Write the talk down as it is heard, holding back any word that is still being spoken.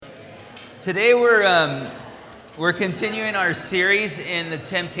Today we're continuing our series in the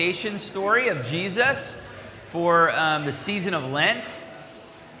temptation story of Jesus for the season of Lent,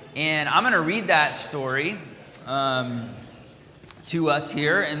 and I'm going to read that story to us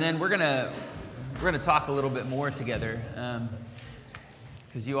here, and then we're going to talk a little bit more together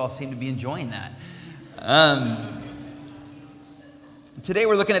because you all seem to be enjoying that. Today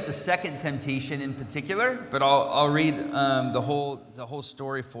we're looking at the second temptation in particular, but I'll read the whole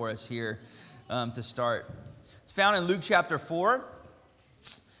story for us here to start. It's found in Luke chapter 4.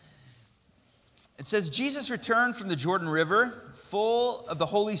 It says, Jesus returned from the Jordan River full of the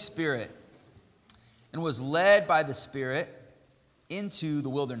Holy Spirit and was led by the Spirit into the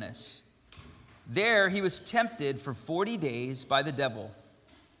wilderness. There he was tempted for 40 days by the devil.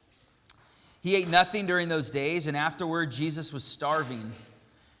 He ate nothing during those days, and afterward Jesus was starving.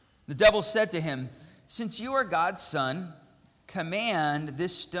 The devil said to him, "Since you are God's son, command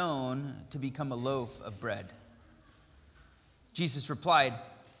this stone to become a loaf of bread." Jesus replied,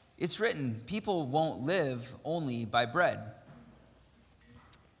 "It's written, people won't live only by bread."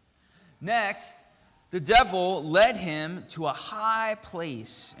 Next, the devil led him to a high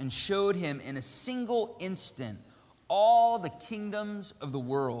place and showed him in a single instant all the kingdoms of the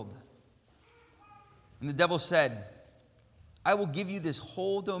world. And the devil said, "I will give you this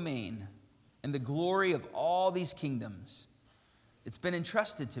whole domain and the glory of all these kingdoms. It's been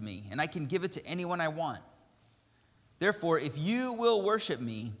entrusted to me, and I can give it to anyone I want. Therefore, if you will worship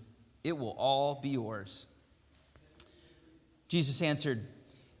me, it will all be yours." Jesus answered,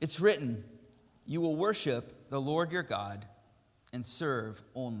 "It's written, you will worship the Lord your God and serve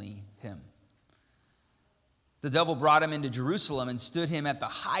only him." The devil brought him into Jerusalem and stood him at the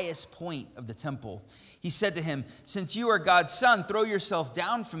highest point of the temple. He said to him, "Since you are God's son, throw yourself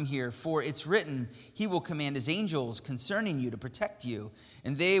down from here, for it's written, he will command his angels concerning you to protect you,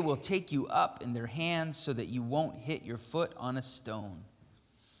 and they will take you up in their hands so that you won't hit your foot on a stone."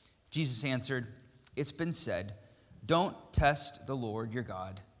 Jesus answered, "It's been said, don't test the Lord your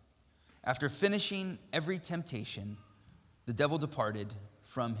God." After finishing every temptation, the devil departed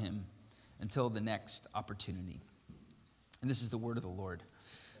from him until the next opportunity. And this is the word of the Lord.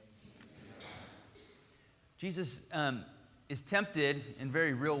 Jesus is tempted in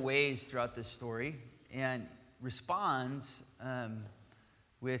very real ways throughout this story and responds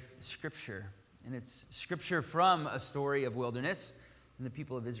with scripture. And it's scripture from a story of wilderness and the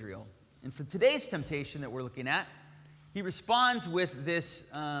people of Israel. And for today's temptation that we're looking at, he responds with this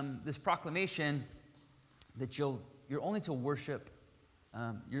proclamation that you're only to worship.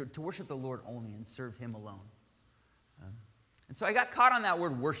 You're to worship the Lord only and serve him alone. And so I got caught on that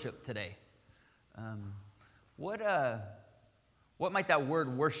word worship today. What might that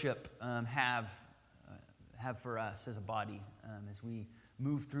word worship have for us as a body as we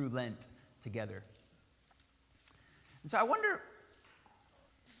move through Lent together? And so I wonder,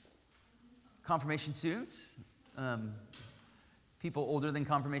 confirmation students, people older than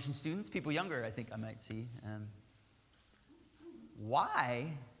confirmation students, people younger, I think I might see.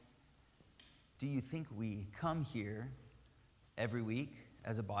 Why do you think we come here every week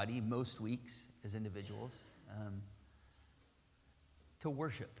as a body, most weeks as individuals, to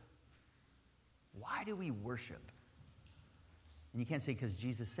worship? Why do we worship? And you can't say because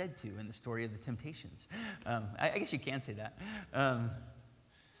Jesus said to in the story of the temptations. I guess you can say that.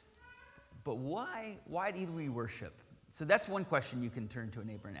 But why do we worship? So that's one question you can turn to a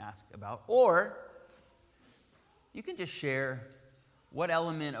neighbor and ask about. Or you can just share what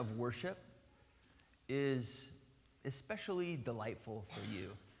element of worship is especially delightful for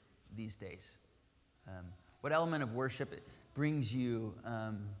you these days. What element of worship brings you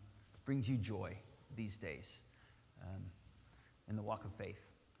joy these days in the walk of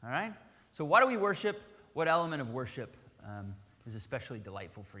faith? All right? So why do we worship? What element of worship is especially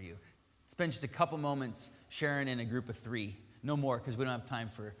delightful for you? Spend just a couple moments sharing in a group of 3. No more, because we don't have time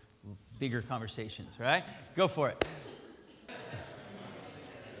for bigger conversations, all right? Go for it.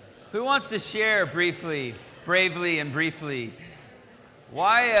 Who wants to share briefly, bravely and briefly?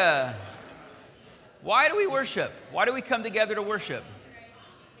 Why do we worship? Why do we come together to worship?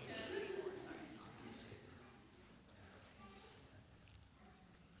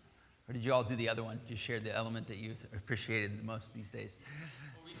 Or did you all do the other one? Just share the element that you appreciated the most these days.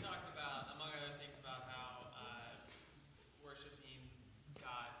 Well, we talked about, among other things, about how worshiping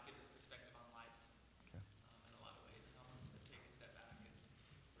God gives us perspective on life in a lot of ways. It helps us to take a step back and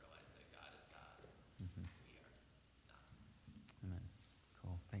realize that God is God. Mm-hmm. We are not. Amen.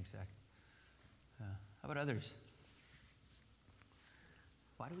 Cool. Thanks, Zach. How about others?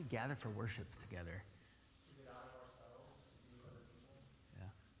 Why do we gather for worship together? To get out of ourselves, to be with other people.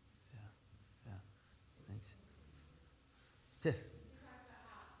 Yeah. Tiff. You talked about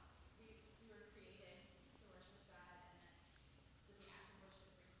how we were created to worship God, and that so the act of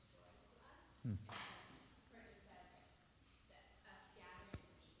worship brings joy to us. And then Kurt just said that us gathering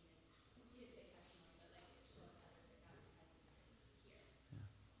and worshiping is, he didn't say testimony, but like it shows others that God's presence is here.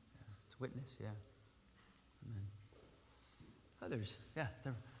 It's witness, yeah. Amen. Others, yeah.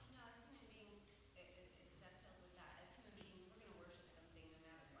 No, as human beings, it dovetails with that. As human beings, we're going to worship something no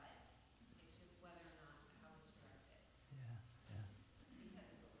matter what. It's just whether or not how it's directed. Yeah. Because it's what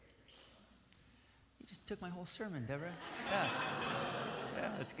we're created for. You just took my whole sermon, Deborah. Yeah.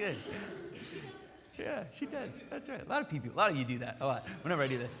 Yeah, that's good. Yeah, she does. That's right. A lot of you do that a lot whenever I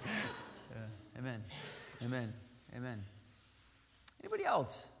do this. Amen. Amen. Amen. Anybody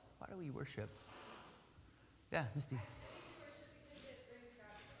else? Why do we worship? Yeah, Misty. Yeah,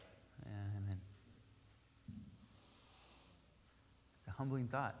 amen. It's a humbling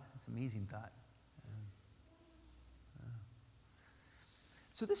thought. It's an amazing thought.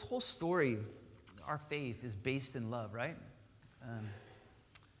 So this whole story, our faith, is based in love, right?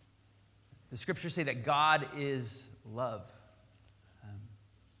 The scriptures say that God is love.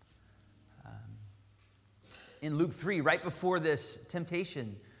 In Luke 3, right before this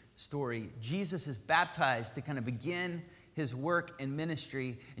temptation story, Jesus is baptized to kind of begin his work and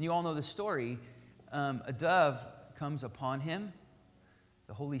ministry. And you all know the story. A dove comes upon him,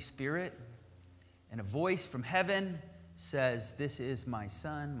 the Holy Spirit, and a voice from heaven says, "This is my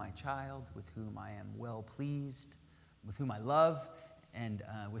son, my child, with whom I am well pleased, with whom I love, and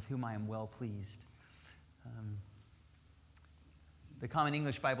with whom I am well pleased." The Common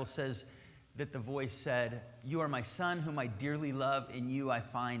English Bible says that the voice said, "You are my son, whom I dearly love. In you I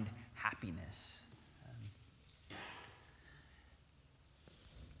find happiness."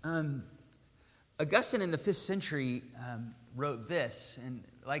 Augustine in the 5th century wrote this, and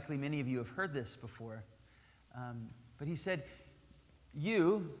likely many of you have heard this before. But he said,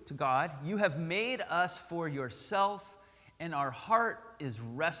 "You, to God, you have made us for yourself, and our heart is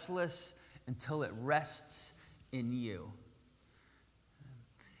restless until it rests in you."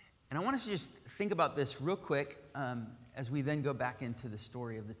 And I want us to just think about this real quick as we then go back into the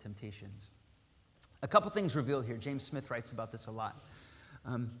story of the temptations. A couple things revealed here. James Smith writes about this a lot.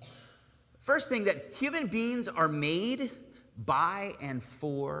 First thing, that human beings are made by and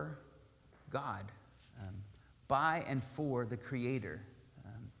for God, by and for the Creator,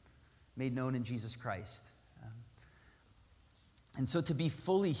 made known in Jesus Christ. And so to be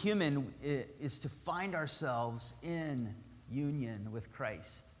fully human is to find ourselves in union with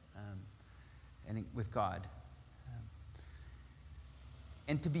Christ and with God.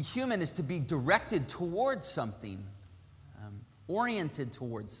 And to be human is to be directed towards something, oriented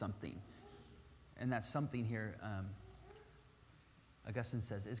towards something. And that something here, Augustine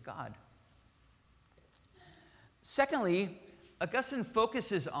says, is God. Secondly, Augustine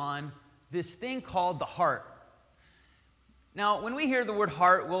focuses on this thing called the heart. Now, when we hear the word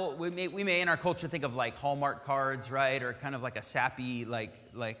heart, we may in our culture think of like Hallmark cards, right? Or kind of like a sappy, like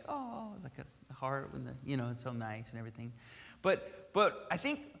a heart, when it's so nice and everything. But I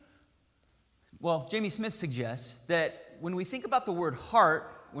think, Jamie Smith suggests that when we think about the word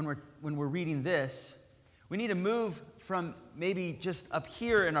heart, when we're reading this, we need to move from maybe just up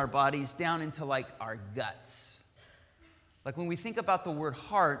here in our bodies down into like our guts. Like when we think about the word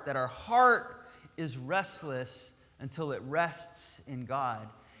heart, that our heart is restless until it rests in God,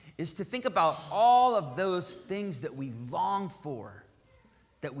 is to think about all of those things that we long for,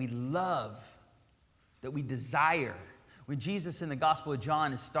 that we love, that we desire. When Jesus in the Gospel of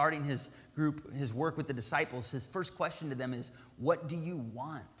John is starting his work with the disciples, his first question to them is, "What do you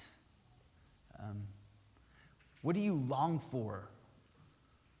want? What do you long for?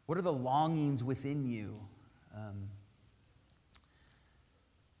 What are the longings within you?"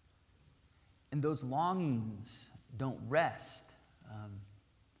 And those longings don't rest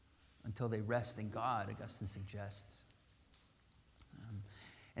until they rest in God, Augustine suggests.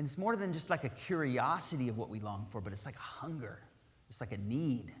 And it's more than just like a curiosity of what we long for, but it's like a hunger. It's like a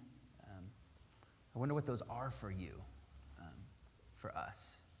need. I wonder what those are for you, for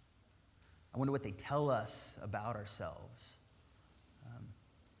us. I wonder what they tell us about ourselves.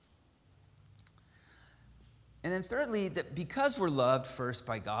 And then thirdly, that because we're loved first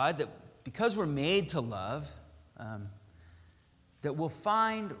by God, that because we're made to love, that we'll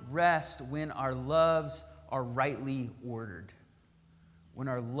find rest when our loves are rightly ordered, when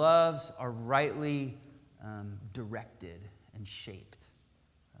our loves are rightly directed and shaped.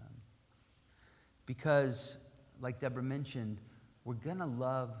 Because, like Deborah mentioned, we're going to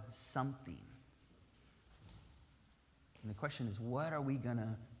love something. And the question is, what are we going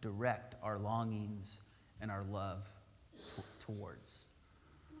to direct our longings and our love towards.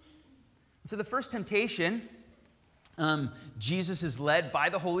 So the first temptation, Jesus is led by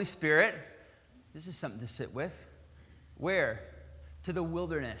the Holy Spirit. This is something to sit with. Where? To the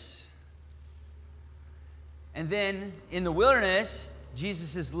wilderness. And then in the wilderness,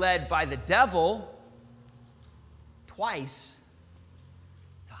 Jesus is led by the devil twice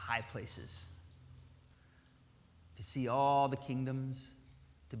to high places. To see all the kingdoms,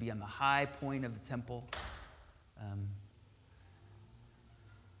 to be on the high point of the temple.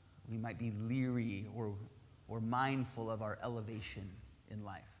 We might be leery or mindful of our elevation in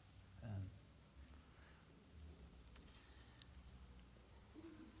life.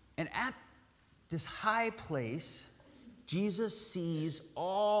 And at this high place, Jesus sees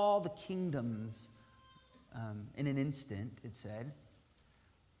all the kingdoms in an instant, it said,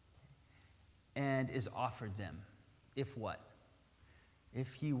 and is offered them. If what?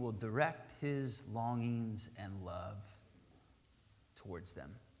 If he will direct his longings and love towards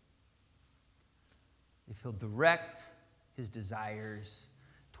them. If he'll direct his desires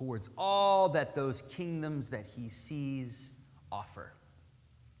towards all that those kingdoms that he sees offer.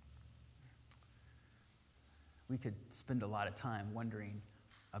 We could spend a lot of time wondering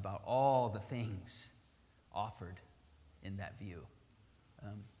about all the things offered in that view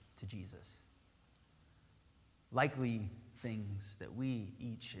to Jesus. Likely things that we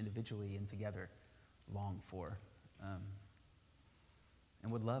each individually and together long for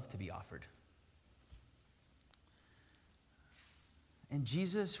and would love to be offered. And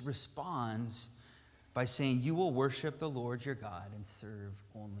Jesus responds by saying, you will worship the Lord your God and serve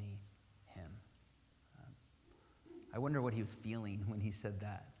only him. I wonder what he was feeling when he said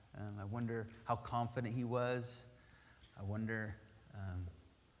that. I wonder how confident he was. I wonder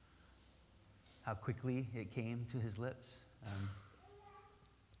how quickly it came to his lips.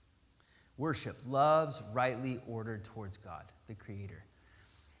 Worship, love's rightly ordered towards God, the Creator.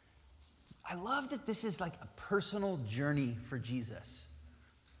 I love that this is like a personal journey for Jesus.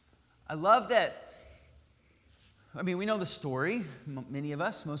 I love that, we know the story, many of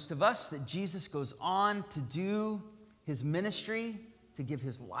us, most of us, that Jesus goes on to do his ministry, to give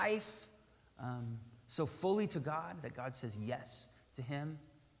his life so fully to God that God says yes to him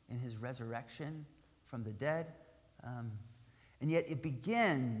in his resurrection from the dead. And yet it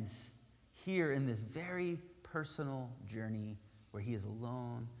begins here in this very personal journey where he is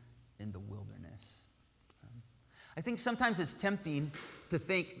alone in the wilderness. I think sometimes it's tempting to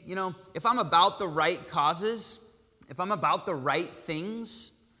think, if I'm about the right causes, if I'm about the right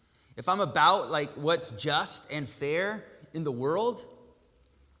things, if I'm about what's just and fair in the world,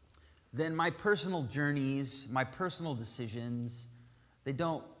 then my personal journeys, my personal decisions, they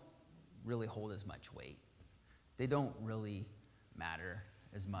don't really hold as much weight. They don't really matter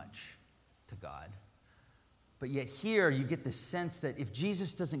as much to God. But yet here you get the sense that if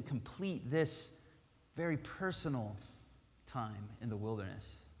Jesus doesn't complete this very personal time in the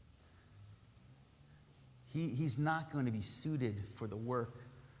wilderness, he's not going to be suited for the work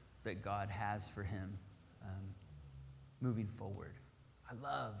that God has for him moving forward. I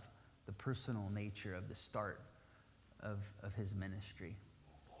love the personal nature of the start of his ministry.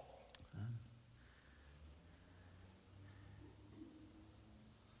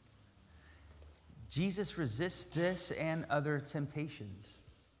 Jesus resists this and other temptations.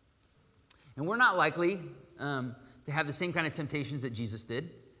 And we're not likely to have the same kind of temptations that Jesus did.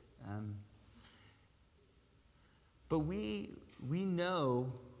 But we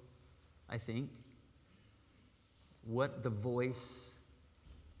know, I think, what the voice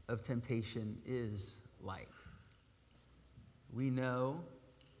of temptation is like. We know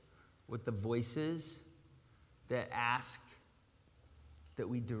what the voices that ask that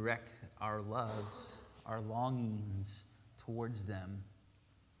we direct our loves, our longings towards them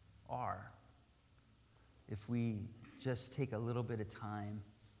are. If we just take a little bit of time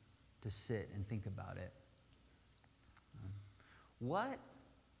to sit and think about it. What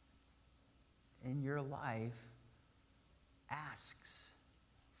in your life asks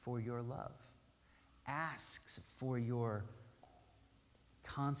for your love, asks for your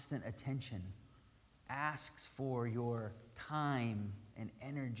constant attention, asks for your time and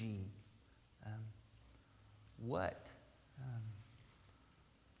energy? What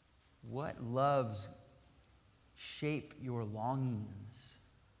loves shape your longings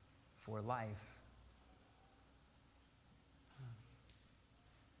for life?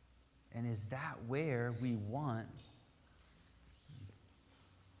 And is that where we want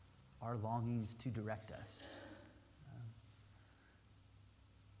our longings to direct us?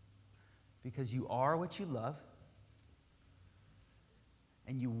 Because you are what you love,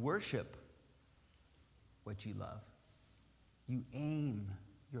 and you worship what you love. You aim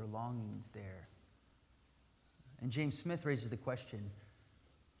your longings there. And James Smith raises the question,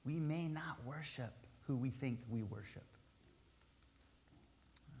 we may not worship who we think we worship.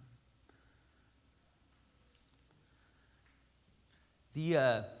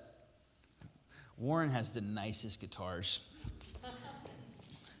 Warren has the nicest guitars.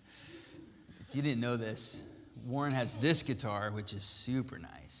 If you didn't know this, Warren has this guitar, which is super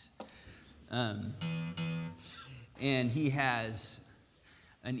nice. And he has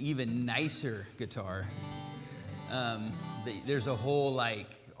an even nicer guitar. There's a whole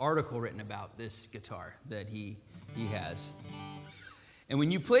article written about this guitar that he has. And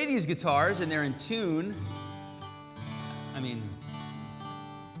when you play these guitars and they're in tune,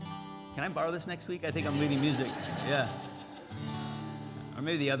 can I borrow this next week? I think I'm leading music. Yeah. Or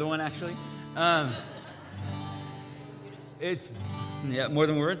maybe the other one, actually. It's more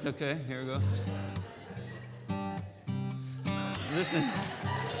than words. Okay, here we go. Listen.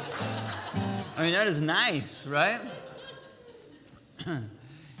 That is nice, right?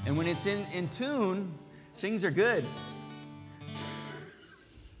 And when it's in tune, things are good.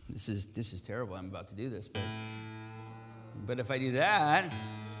 This is terrible. I'm about to do this, but if I do that,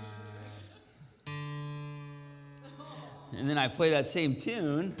 and then I play that same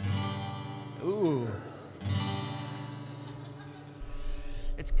tune, ooh.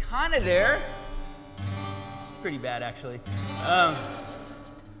 It's kind of there. It's pretty bad, actually.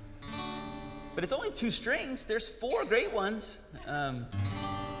 But it's only 2 strings. There's 4 great ones.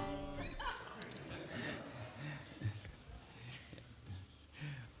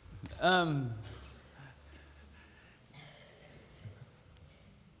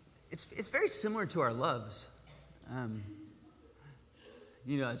 It's very similar to our loves.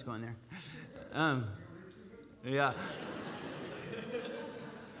 You know I was going there. Yeah.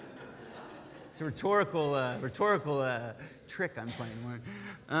 It's a rhetorical trick I'm playing.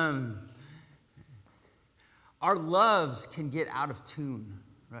 Our loves can get out of tune,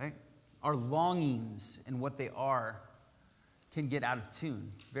 right? Our longings and what they are can get out of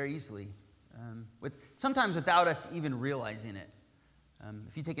tune very easily, sometimes without us even realizing it.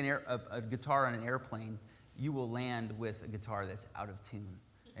 If you take a guitar on an airplane, you will land with a guitar that's out of tune,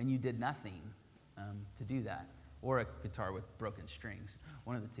 and you did nothing to do that, or a guitar with broken strings,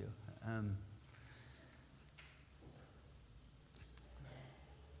 one of the two.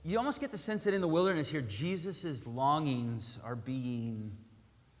 You almost get the sense that in the wilderness here, Jesus' longings are being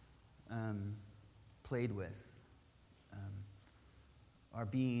played with, are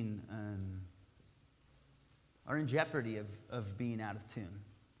in jeopardy of being out of tune.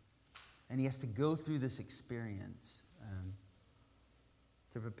 And he has to go through this experience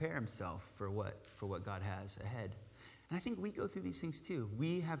to prepare himself for what God has ahead. And I think we go through these things too.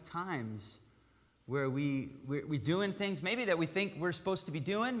 We have times where we're doing things maybe that we think we're supposed to be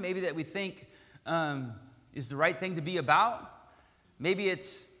doing, maybe that we think is the right thing to be about. Maybe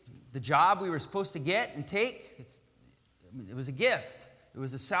it's the job we were supposed to get and take. It was a gift. It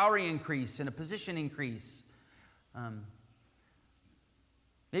was a salary increase and a position increase.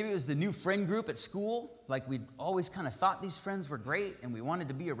 Maybe it was the new friend group at school. Like we'd always kind of thought these friends were great and we wanted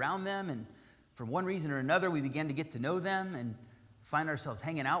to be around them. And for one reason or another, we began to get to know them and find ourselves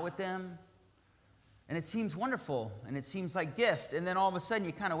hanging out with them. And it seems wonderful, and it seems like gift. And then all of a sudden,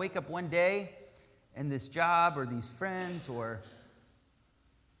 you kind of wake up one day, and this job or these friends or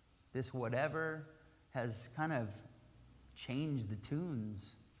this whatever has kind of changed the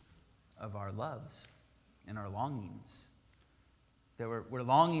tunes of our loves and our longings. That we're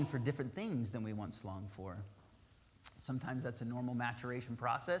longing for different things than we once longed for. Sometimes that's a normal maturation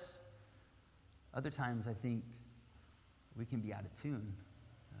process. Other times, I think we can be out of tune.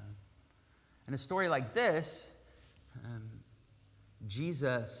 In a story like this,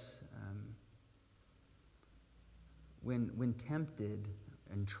 Jesus, when tempted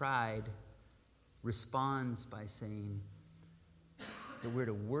and tried, responds by saying that we're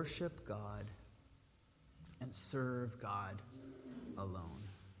to worship God and serve God alone.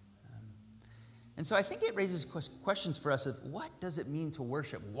 And so I think it raises questions for us of what does it mean to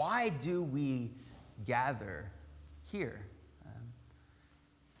worship? Why do we gather here?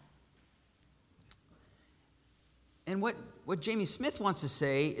 And what Jamie Smith wants to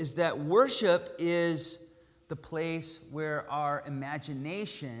say is that worship is the place where our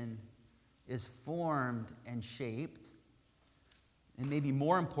imagination is formed and shaped. And maybe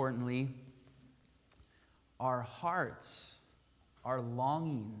more importantly, our hearts, our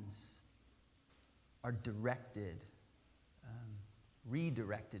longings are directed,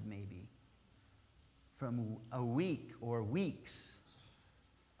 redirected maybe, from a week or weeks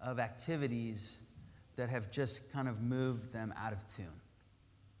of activities that have just kind of moved them out of tune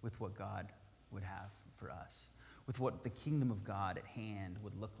with what God would have for us, with what the kingdom of God at hand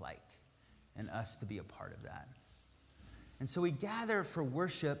would look like, and us to be a part of that. And so we gather for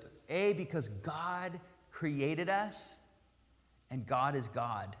worship, A, because God created us, and God is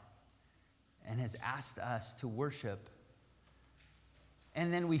God, and has asked us to worship.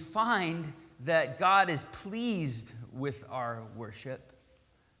 And then we find that God is pleased with our worship.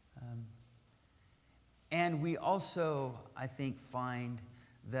 And we also, I think, find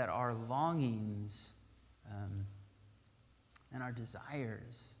that our longings and our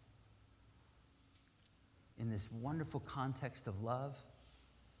desires in this wonderful context of love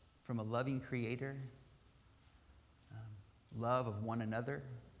from a loving creator, love of one another,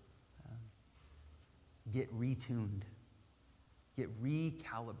 get retuned, get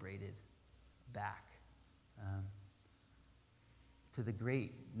recalibrated back to the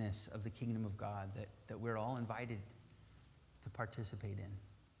greatness of the kingdom of God that we're all invited to participate in.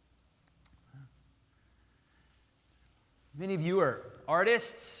 Many of you are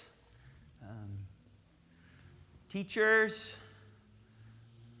artists, teachers,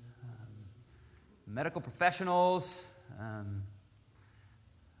 medical professionals. I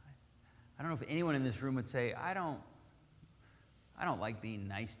don't know if anyone in this room would say, I don't like being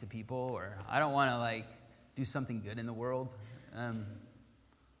nice to people, or I don't want to do something good in the world. I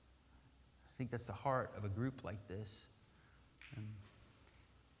think that's the heart of a group like this.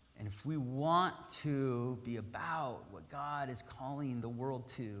 And if we want to be about what God is calling the world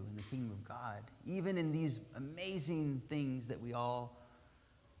to in the kingdom of God, even in these amazing things that we all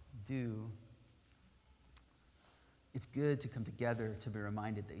do, it's good to come together to be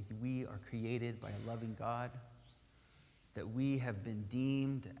reminded that we are created by a loving God, that we have been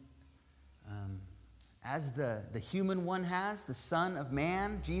deemed, as the human one has, the Son of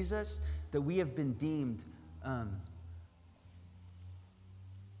Man, Jesus, that we have been deemed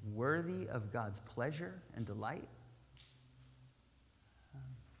worthy of God's pleasure and delight.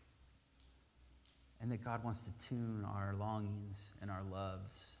 And that God wants to tune our longings and our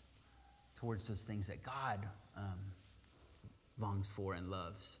loves towards those things that God longs for and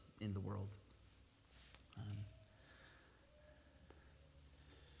loves in the world.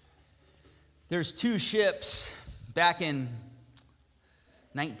 There's two ships back in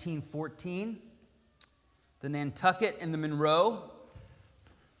 1914, the Nantucket and the Monroe.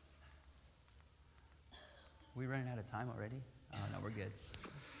 We running out of time already? Oh, no, we're good.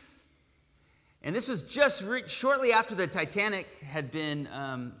 And this was just shortly after the Titanic had been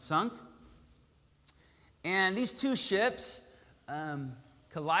sunk. And these two ships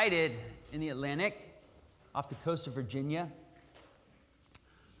collided in the Atlantic off the coast of Virginia.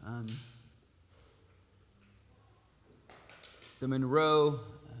 The Monroe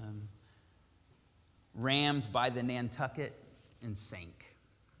rammed by the Nantucket and sank.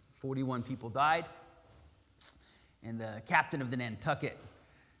 41 people died. And the captain of the Nantucket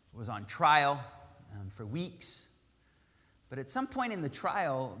was on trial for weeks. But at some point in the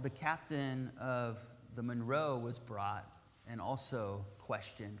trial, the captain of the Monroe was brought and also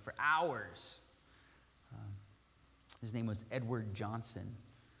questioned for hours. His name was Edward Johnson.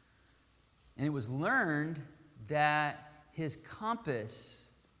 And it was learned that his compass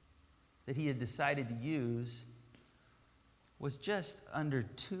that he had decided to use was just under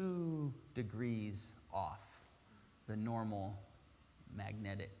 2 degrees off the normal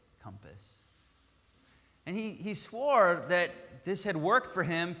magnetic compass. And he swore that this had worked for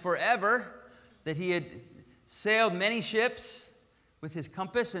him forever, that he had sailed many ships with his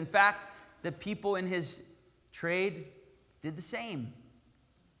compass. In fact, the people in his trade did the same.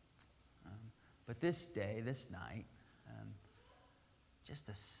 But this day, this night, just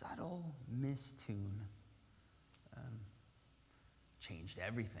a subtle mistune changed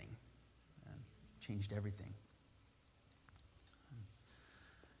everything.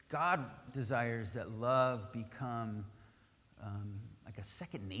 God desires that love become like a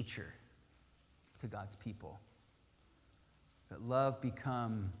second nature to God's people. That love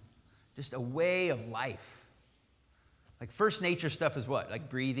become just a way of life. Like first nature stuff is what? Like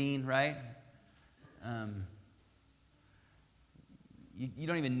breathing, right? You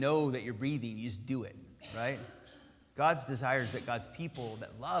don't even know that you're breathing. You just do it, right? God's desires that God's people,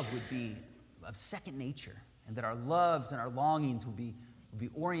 that love would be of second nature, and that our loves and our longings will be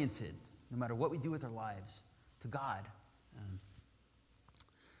oriented, no matter what we do with our lives, to God.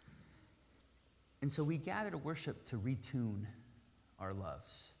 And so we gather to worship to retune our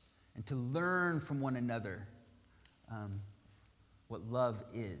loves and to learn from one another what love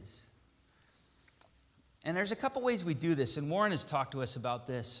is. And there's a couple ways we do this, and Warren has talked to us about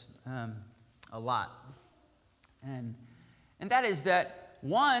this a lot. And that is that,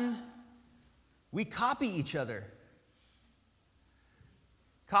 one, we copy each other.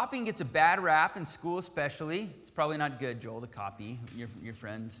 Copying gets a bad rap in school especially. It's probably not good, Joel, to copy your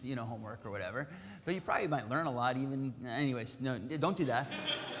friends, homework or whatever. But you probably might learn a lot even. Anyways, no, don't do that.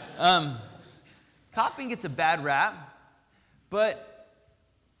 Copying gets a bad rap, but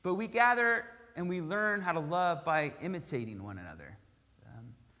we gather and we learn how to love by imitating one another.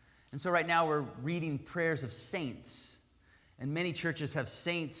 And so right now we're reading prayers of saints. And many churches have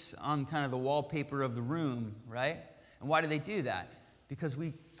saints on kind of the wallpaper of the room, right? And why do they do that? Because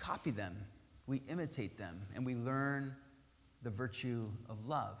we copy them, we imitate them, and we learn the virtue of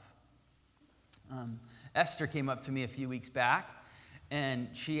love. Esther came up to me a few weeks back, and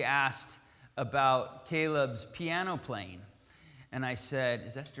she asked about Caleb's piano playing. And I said,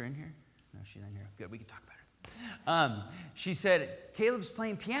 is Esther in here? No, she's not in here. Good, we can talk about her. She said, Caleb's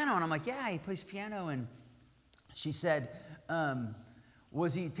playing piano. And I'm like, yeah, he plays piano. And she said,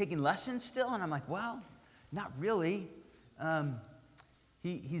 was he taking lessons still? And I'm like, well, not really.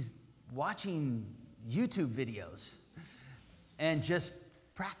 He's watching YouTube videos and just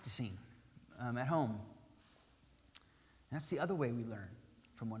practicing at home. That's the other way we learn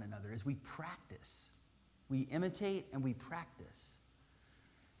from one another, is we practice. We imitate and we practice.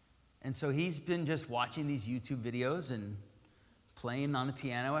 And so he's been just watching these YouTube videos and playing on the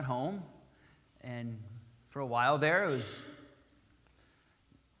piano at home. And for a while there, it was,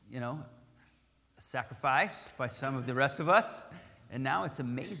 a sacrifice by some of the rest of us. And now it's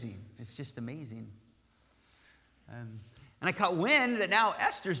amazing. It's just amazing. And I caught wind that now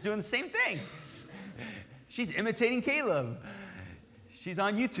Esther's doing the same thing. She's imitating Caleb. She's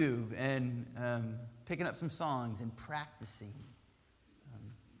on YouTube and picking up some songs and practicing.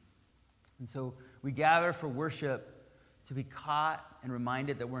 And so we gather for worship to be caught and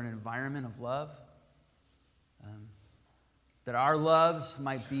reminded that we're in an environment of love, that our loves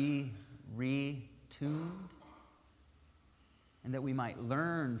might be retuned, and that we might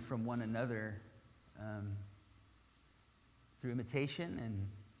learn from one another through imitation and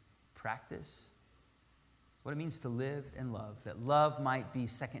practice what it means to live and love, that love might be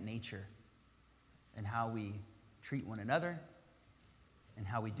second nature in how we treat one another, and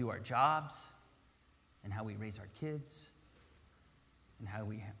how we do our jobs, and how we raise our kids, and how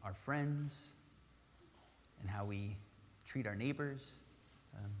we are friends, and how we treat our neighbors,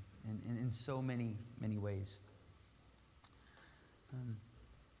 in so many, many ways.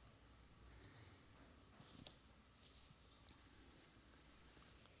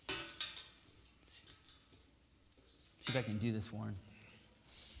 See if I can do this, Warren.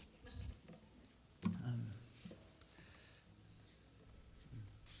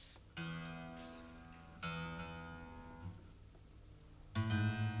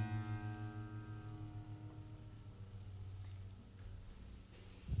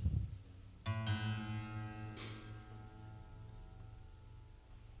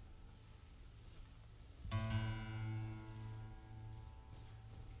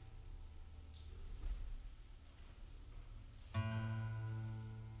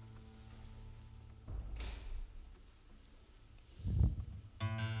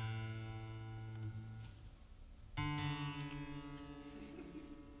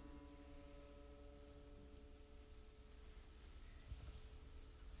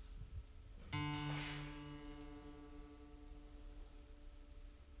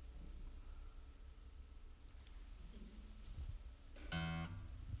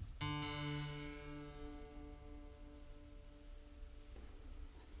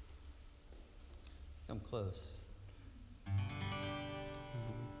 Come close. That's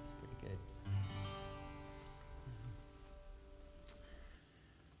pretty good.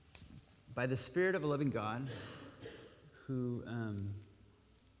 By the Spirit of a living God, who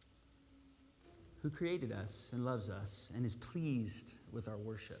created us and loves us and is pleased with our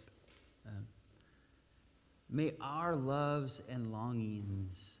worship, may our loves and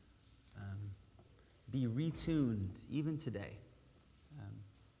longings be retuned even today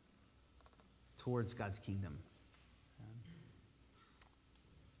towards God's kingdom.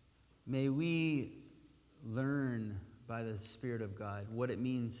 May we learn by the Spirit of God what it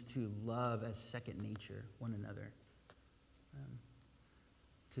means to love as second nature one another.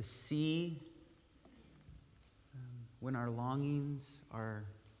 To see when our longings are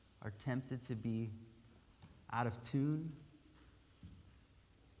tempted to be out of tune,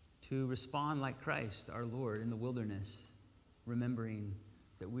 to respond like Christ, our Lord, in the wilderness, remembering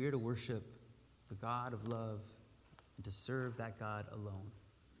that we are to worship the God of love and to serve that God alone.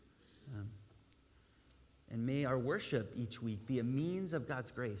 And may our worship each week be a means of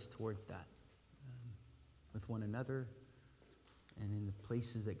God's grace towards that. with one another and in the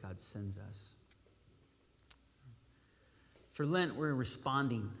places that God sends us. For Lent, we're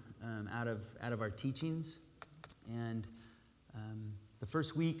responding out of our teachings. And the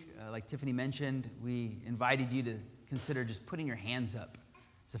first week, like Tiffany mentioned, we invited you to consider just putting your hands up.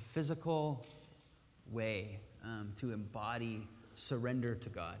 It's a physical way to embody surrender to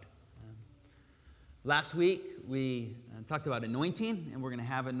God. Last week, we talked about anointing, and we're going to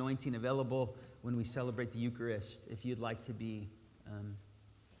have anointing available when we celebrate the Eucharist if you'd like to be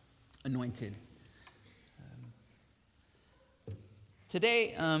anointed.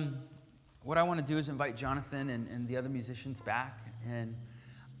 Today, what I want to do is invite Jonathan and the other musicians back, and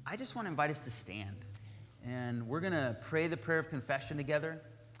I just want to invite us to stand. And we're going to pray the prayer of confession together,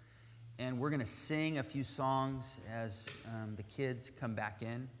 and we're going to sing a few songs as the kids come back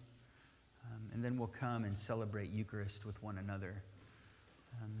in, and then we'll come and celebrate Eucharist with one another.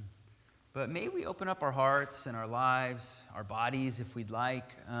 But may we open up our hearts and our lives, our bodies, if we'd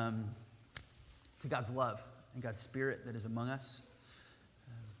like, to God's love and God's Spirit that is among us.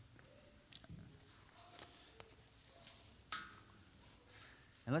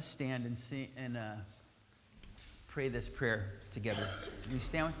 And let's stand and sing and pray this prayer together. Will you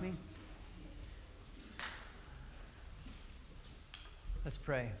stand with me? Let's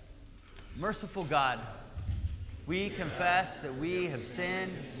pray. Merciful God, we confess that we have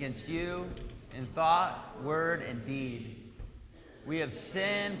sinned against you in thought, word, and deed. We have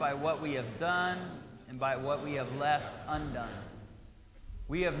sinned by what we have done and by what we have left undone.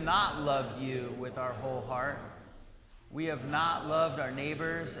 We have not loved you with our whole heart. We have not loved our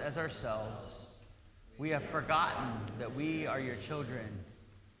neighbors as ourselves. We have forgotten that we are your children.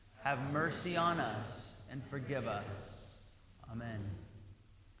 Have mercy on us and forgive us. Amen.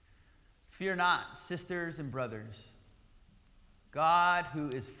 Fear not, sisters and brothers. God, who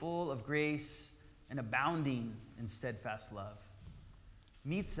is full of grace and abounding in steadfast love,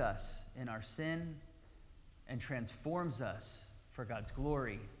 meets us in our sin and transforms us for God's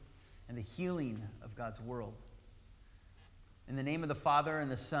glory and the healing of God's world. In the name of the Father, and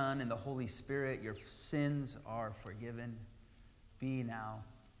the Son, and the Holy Spirit, your sins are forgiven. Be now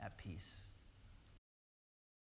at peace.